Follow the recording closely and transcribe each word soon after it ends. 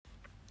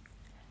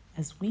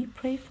As we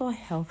pray for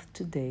health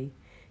today,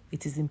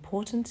 it is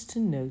important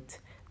to note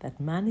that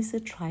man is a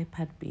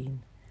tripart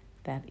being.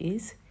 That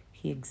is,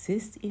 he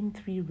exists in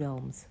three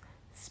realms: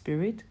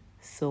 spirit,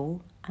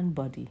 soul, and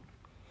body.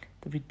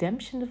 The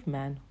redemption of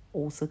man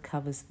also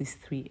covers these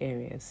three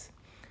areas.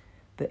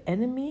 The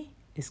enemy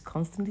is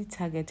constantly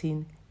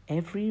targeting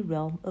every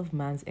realm of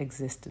man's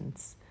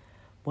existence.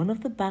 One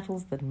of the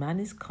battles that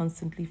man is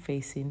constantly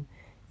facing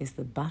is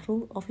the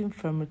battle of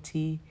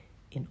infirmity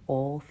in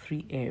all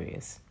three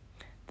areas.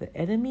 The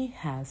enemy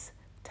has,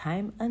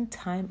 time and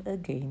time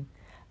again,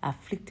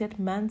 afflicted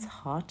man's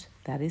heart,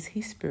 that is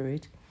his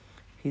spirit,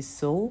 his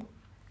soul,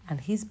 and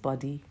his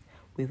body,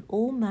 with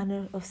all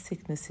manner of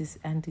sicknesses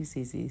and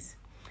diseases.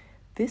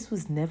 This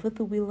was never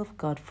the will of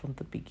God from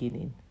the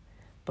beginning,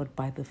 but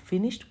by the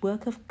finished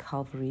work of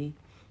Calvary,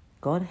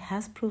 God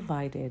has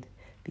provided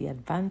the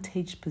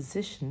advantaged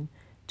position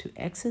to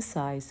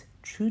exercise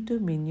true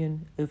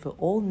dominion over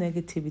all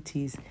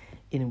negativities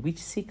in which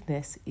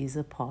sickness is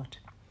a part.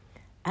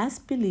 As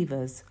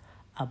believers,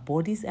 our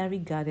bodies are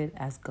regarded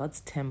as God's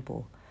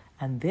temple,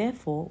 and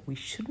therefore we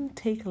shouldn't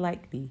take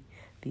lightly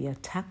the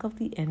attack of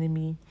the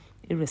enemy,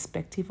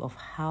 irrespective of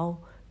how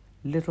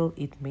little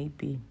it may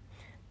be,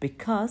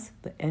 because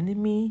the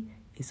enemy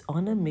is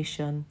on a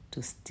mission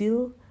to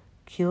steal,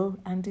 kill,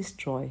 and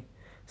destroy.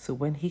 So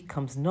when he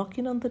comes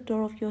knocking on the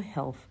door of your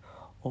health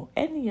or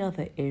any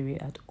other area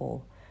at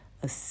all,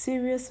 a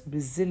serious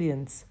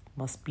resilience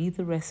must be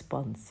the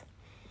response.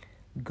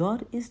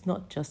 God is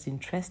not just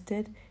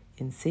interested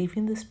in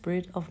saving the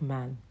spirit of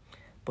man,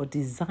 but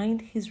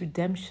designed his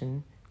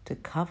redemption to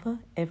cover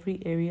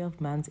every area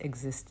of man's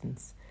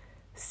existence.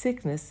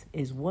 Sickness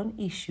is one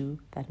issue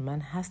that man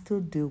has to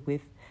deal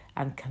with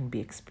and can be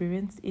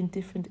experienced in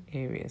different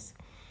areas: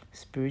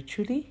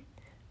 spiritually,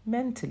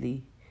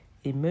 mentally,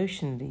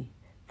 emotionally,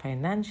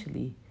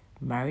 financially,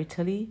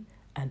 maritally,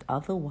 and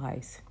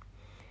otherwise.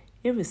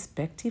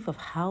 Irrespective of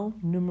how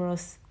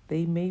numerous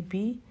they may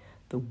be,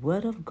 the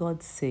Word of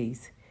God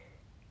says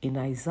in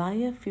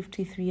Isaiah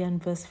 53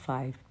 and verse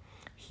 5,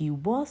 "He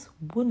was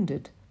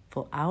wounded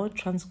for our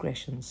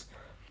transgressions,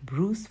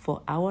 bruised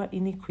for our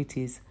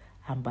iniquities,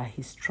 and by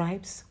his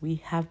stripes we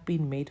have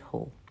been made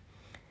whole."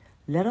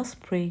 Let us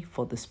pray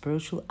for the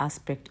spiritual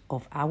aspect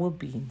of our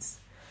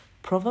beings.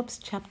 Proverbs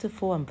chapter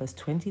 4 and verse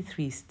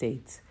 23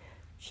 states,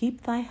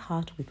 "Keep thy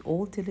heart with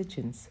all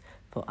diligence,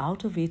 for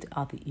out of it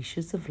are the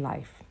issues of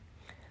life."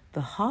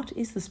 The heart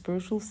is the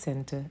spiritual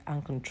center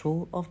and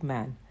control of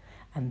man,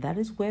 and that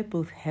is where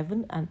both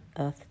heaven and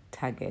earth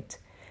target.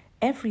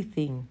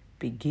 Everything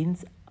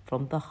begins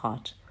from the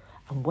heart,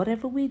 and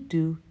whatever we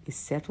do is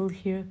settled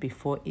here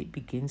before it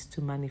begins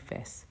to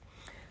manifest.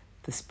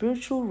 The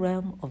spiritual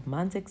realm of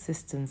man's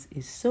existence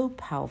is so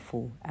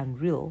powerful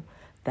and real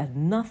that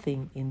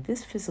nothing in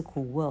this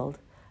physical world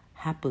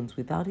happens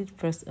without it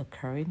first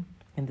occurring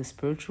in the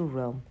spiritual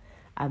realm,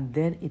 and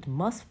then it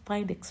must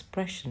find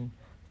expression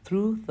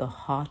through the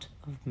heart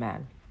of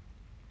man.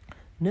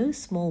 No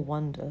small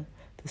wonder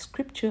the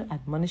scripture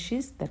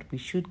admonishes that we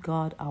should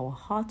guard our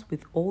heart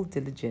with all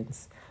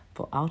diligence,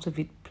 for out of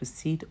it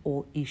proceed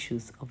all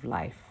issues of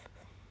life.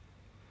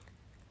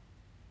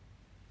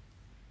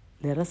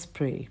 Let us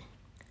pray.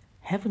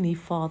 Heavenly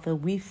Father,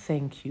 we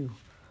thank you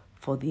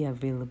for the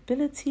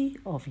availability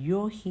of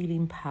your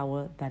healing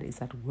power that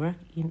is at work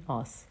in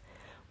us.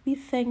 We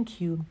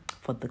thank you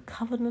for the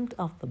covenant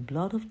of the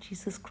blood of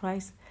Jesus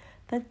Christ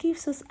that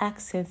gives us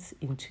access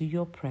into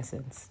your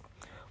presence.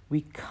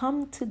 We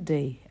come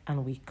today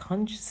and we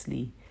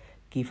consciously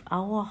give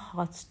our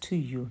hearts to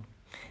you,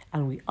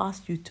 and we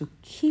ask you to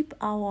keep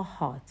our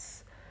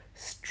hearts,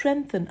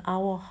 strengthen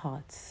our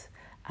hearts,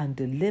 and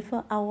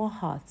deliver our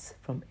hearts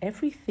from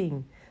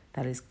everything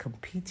that is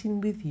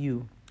competing with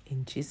you,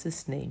 in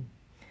Jesus' name.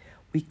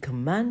 We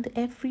command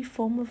every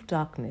form of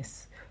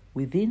darkness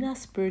within our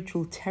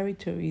spiritual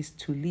territories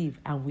to leave,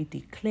 and we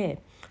declare,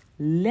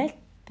 let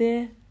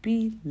there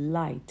be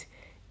light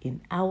in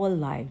our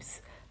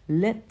lives.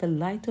 Let the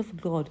light of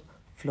God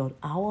flood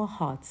our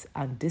hearts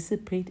and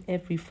dissipate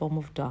every form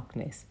of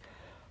darkness.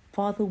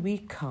 Father, we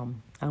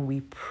come and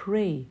we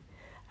pray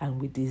and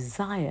we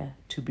desire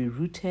to be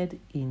rooted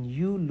in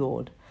you,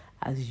 Lord,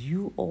 as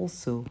you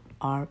also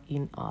are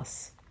in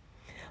us.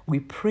 We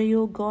pray,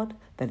 O God,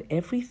 that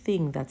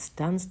everything that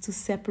stands to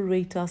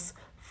separate us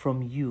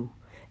from you,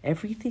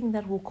 everything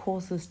that will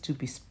cause us to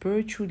be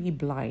spiritually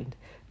blind,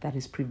 that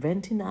is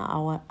preventing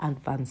our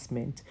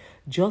advancement,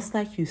 just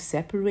like you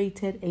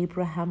separated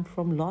Abraham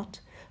from Lot,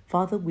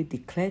 Father, we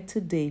declare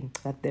today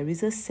that there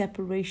is a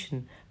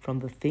separation from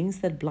the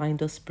things that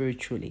blind us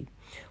spiritually.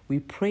 We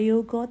pray,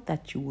 O God,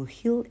 that you will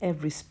heal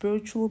every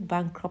spiritual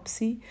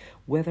bankruptcy,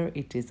 whether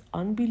it is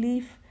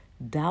unbelief,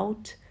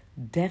 doubt,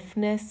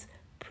 deafness,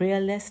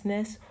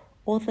 prayerlessness,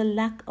 or the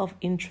lack of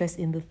interest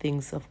in the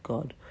things of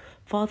God.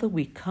 Father,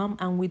 we come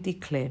and we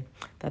declare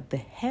that the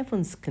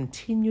heavens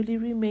continually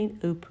remain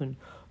open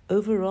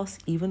over us,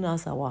 even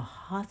as our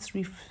hearts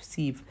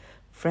receive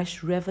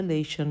fresh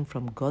revelation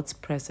from God's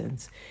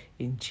presence.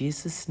 In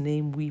Jesus'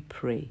 name we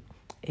pray.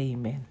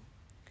 Amen.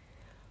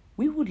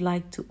 We would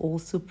like to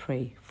also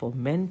pray for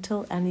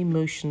mental and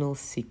emotional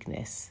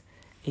sickness.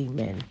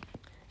 Amen.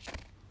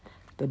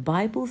 The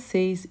Bible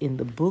says in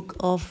the book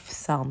of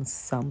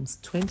Psalms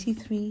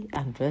 23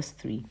 and verse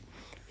 3,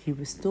 He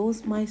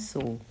restores my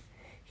soul.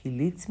 He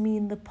leads me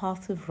in the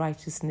path of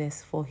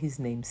righteousness for His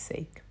name's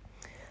sake.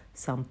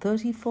 Psalm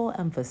 34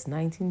 and verse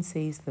 19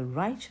 says, The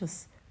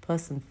righteous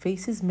person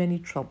faces many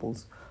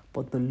troubles,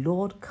 but the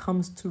Lord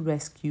comes to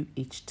rescue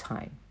each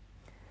time.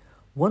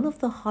 One of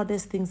the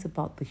hardest things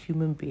about the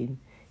human being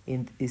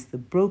is the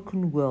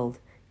broken world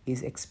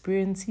is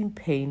experiencing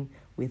pain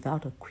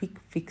without a quick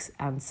fix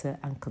answer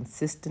and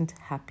consistent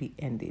happy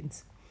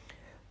endings.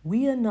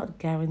 We are not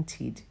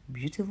guaranteed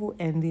beautiful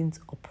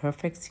endings or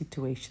perfect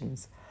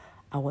situations.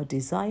 Our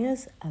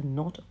desires are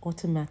not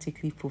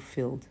automatically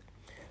fulfilled.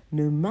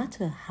 No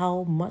matter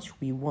how much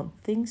we want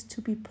things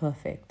to be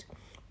perfect,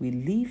 we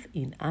live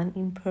in an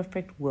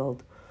imperfect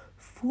world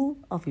full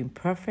of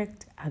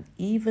imperfect and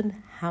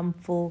even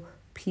harmful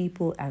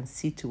people and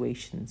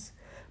situations.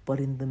 But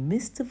in the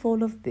midst of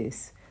all of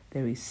this,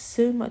 there is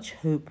so much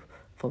hope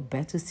for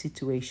better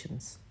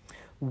situations.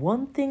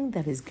 One thing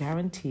that is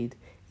guaranteed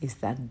is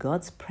that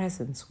God's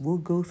presence will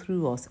go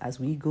through us as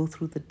we go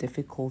through the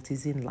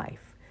difficulties in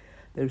life.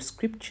 The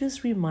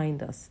scriptures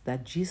remind us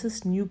that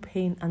Jesus knew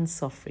pain and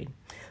suffering.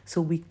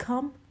 So we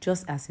come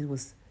just as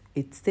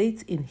it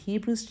states in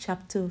Hebrews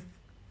chapter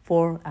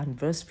 4 and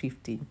verse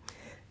 15.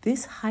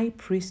 This high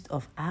priest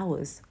of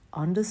ours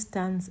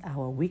understands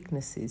our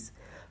weaknesses,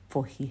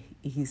 for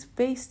he's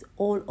faced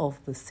all of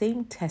the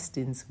same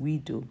testings we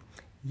do,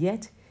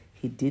 yet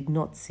he did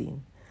not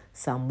sin.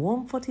 Psalm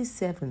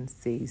 147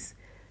 says,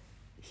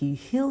 He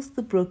heals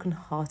the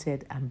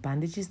brokenhearted and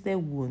bandages their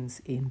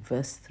wounds in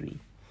verse 3.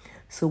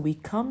 So we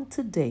come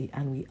today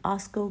and we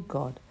ask, oh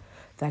God,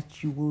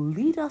 that you will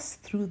lead us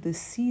through the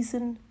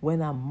season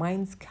when our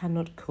minds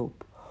cannot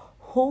cope.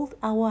 Hold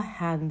our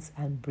hands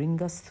and bring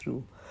us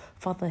through.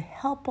 Father,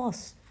 help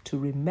us to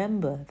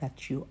remember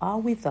that you are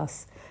with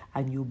us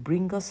and you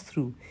bring us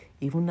through,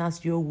 even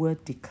as your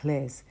word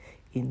declares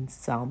in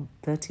Psalm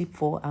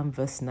 34 and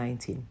verse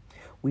 19.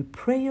 We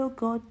pray, O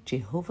God,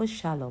 Jehovah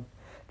Shalom,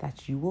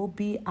 that you will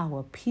be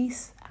our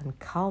peace and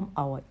calm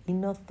our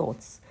inner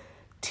thoughts.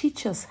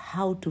 Teach us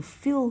how to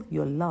feel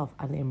your love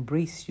and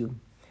embrace you.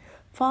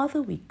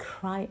 Father, we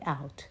cry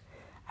out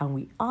and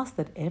we ask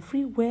that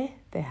everywhere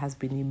there has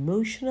been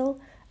emotional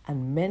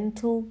and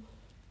mental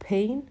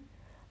pain,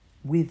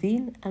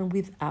 within and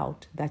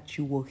without, that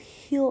you will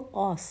heal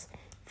us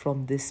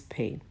from this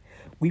pain.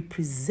 We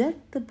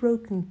present the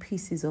broken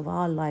pieces of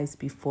our lives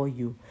before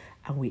you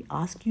and we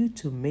ask you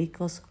to make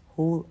us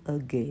whole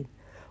again.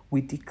 We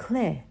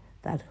declare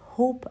that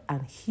hope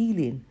and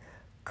healing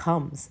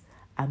comes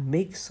and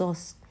makes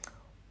us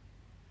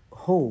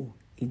whole.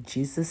 In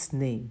Jesus'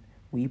 name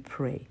we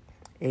pray.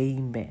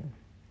 Amen.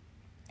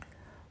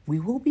 We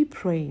will be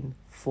praying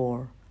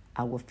for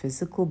our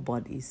physical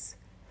bodies.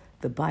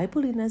 The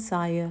Bible in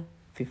Isaiah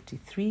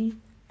 53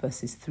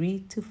 verses 3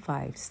 to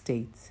 5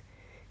 states,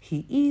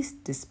 He is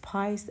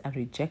despised and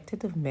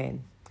rejected of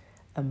men,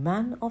 a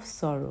man of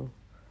sorrow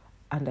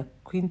and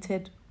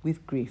acquainted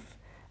with grief,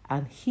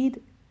 and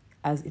hid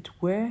as it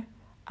were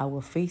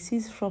our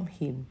faces from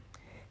him.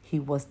 He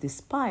was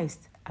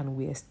despised, and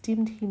we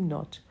esteemed him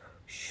not.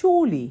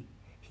 Surely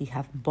he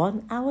hath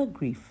borne our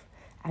grief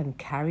and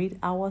carried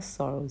our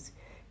sorrows,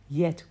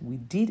 yet we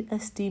did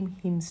esteem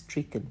him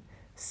stricken,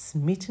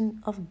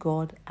 smitten of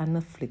God, and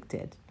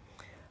afflicted.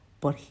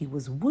 But he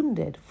was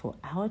wounded for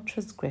our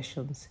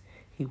transgressions,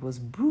 he was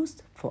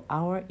bruised for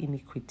our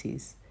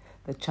iniquities.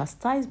 The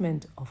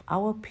chastisement of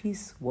our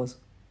peace was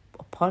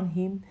upon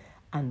him,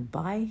 and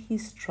by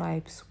his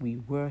stripes we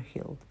were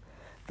healed.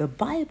 The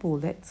Bible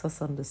lets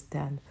us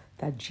understand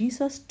that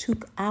Jesus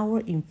took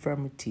our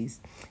infirmities.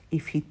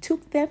 If he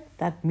took them,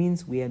 that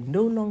means we are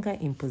no longer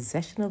in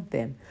possession of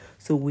them.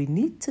 So we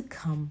need to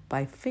come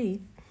by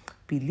faith,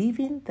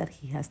 believing that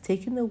he has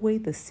taken away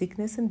the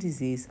sickness and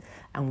disease,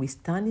 and we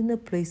stand in a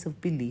place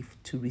of belief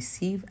to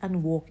receive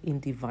and walk in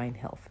divine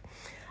health.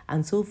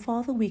 And so,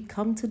 Father, we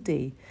come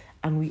today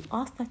and we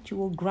ask that you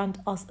will grant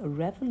us a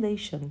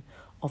revelation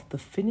of the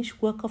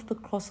finished work of the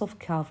cross of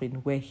Calvary,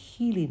 where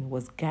healing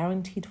was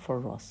guaranteed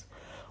for us.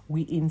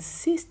 We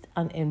insist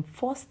and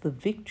enforce the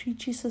victory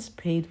Jesus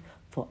paid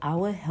for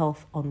our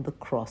health on the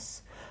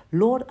cross.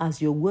 Lord,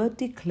 as your word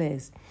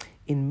declares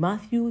in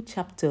Matthew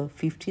chapter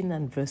 15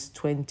 and verse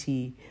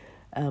 28,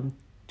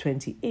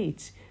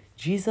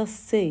 Jesus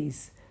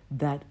says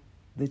that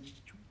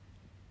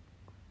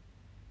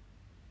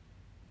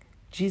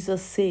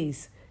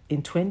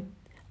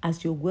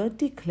as your word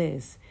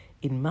declares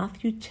in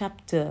Matthew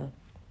chapter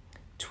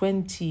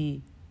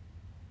 20,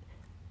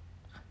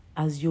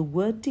 as your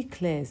word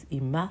declares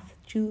in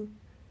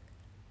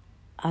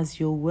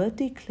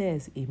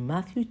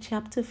Matthew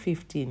chapter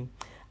 15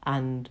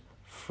 and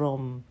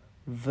from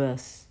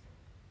verse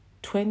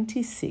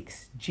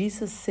 26,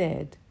 Jesus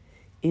said,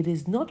 "It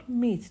is not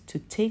meet to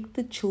take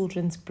the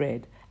children's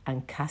bread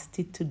and cast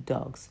it to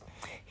dogs."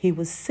 He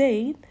was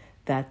saying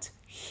that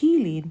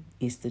healing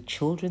is the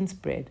children's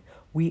bread.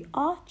 We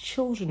are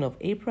children of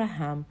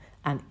Abraham,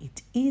 and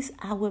it is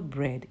our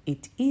bread,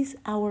 it is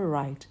our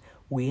right.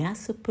 We are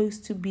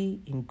supposed to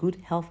be in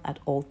good health at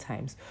all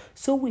times.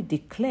 So we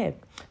declare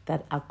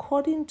that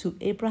according to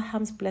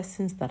Abraham's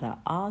blessings that are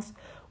ours,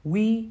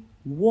 we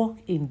walk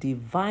in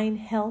divine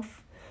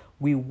health,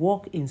 we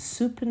walk in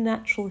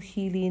supernatural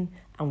healing,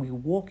 and we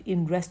walk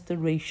in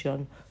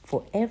restoration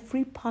for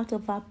every part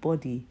of our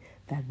body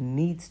that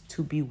needs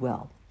to be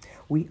well.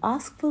 We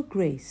ask for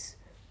grace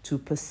to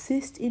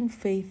persist in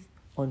faith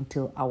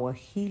until our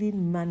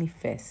healing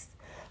manifests.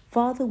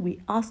 Father, we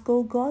ask,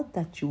 O God,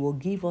 that you will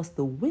give us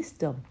the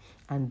wisdom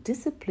and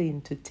discipline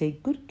to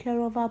take good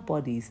care of our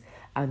bodies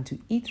and to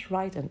eat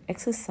right and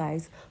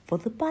exercise. For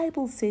the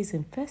Bible says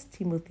in 1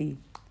 Timothy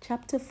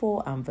chapter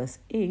 4 and verse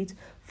 8,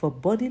 for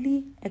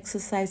bodily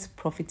exercise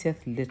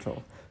profiteth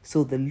little.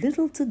 So the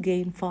little to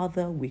gain,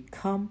 Father, we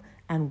come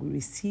and we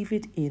receive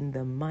it in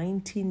the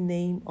mighty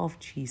name of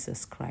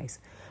Jesus Christ.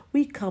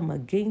 We come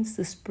against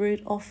the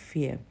spirit of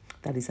fear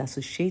that is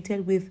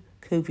associated with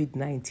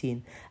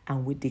COVID-19,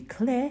 and we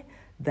declare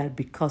that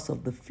because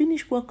of the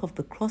finished work of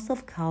the cross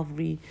of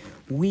Calvary,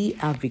 we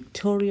are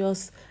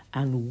victorious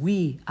and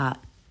we are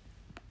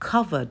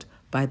covered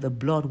by the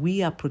blood.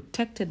 We are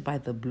protected by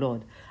the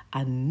blood,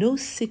 and no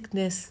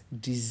sickness,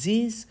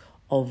 disease,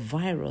 or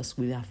virus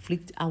will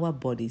afflict our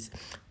bodies.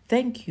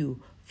 Thank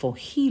you for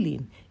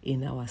healing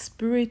in our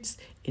spirits,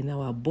 in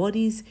our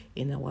bodies,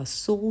 in our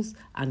souls,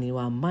 and in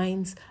our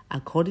minds,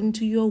 according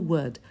to your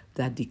word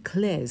that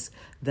declares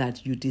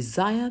that you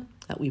desire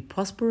that we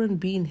prosper and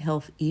be in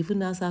health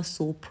even as our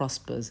soul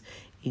prospers,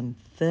 in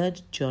 3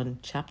 John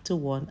chapter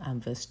 1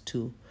 and verse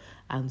 2.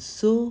 And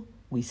so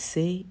we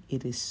say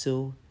it is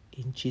so.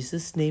 In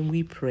Jesus' name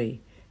we pray.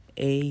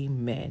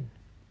 Amen.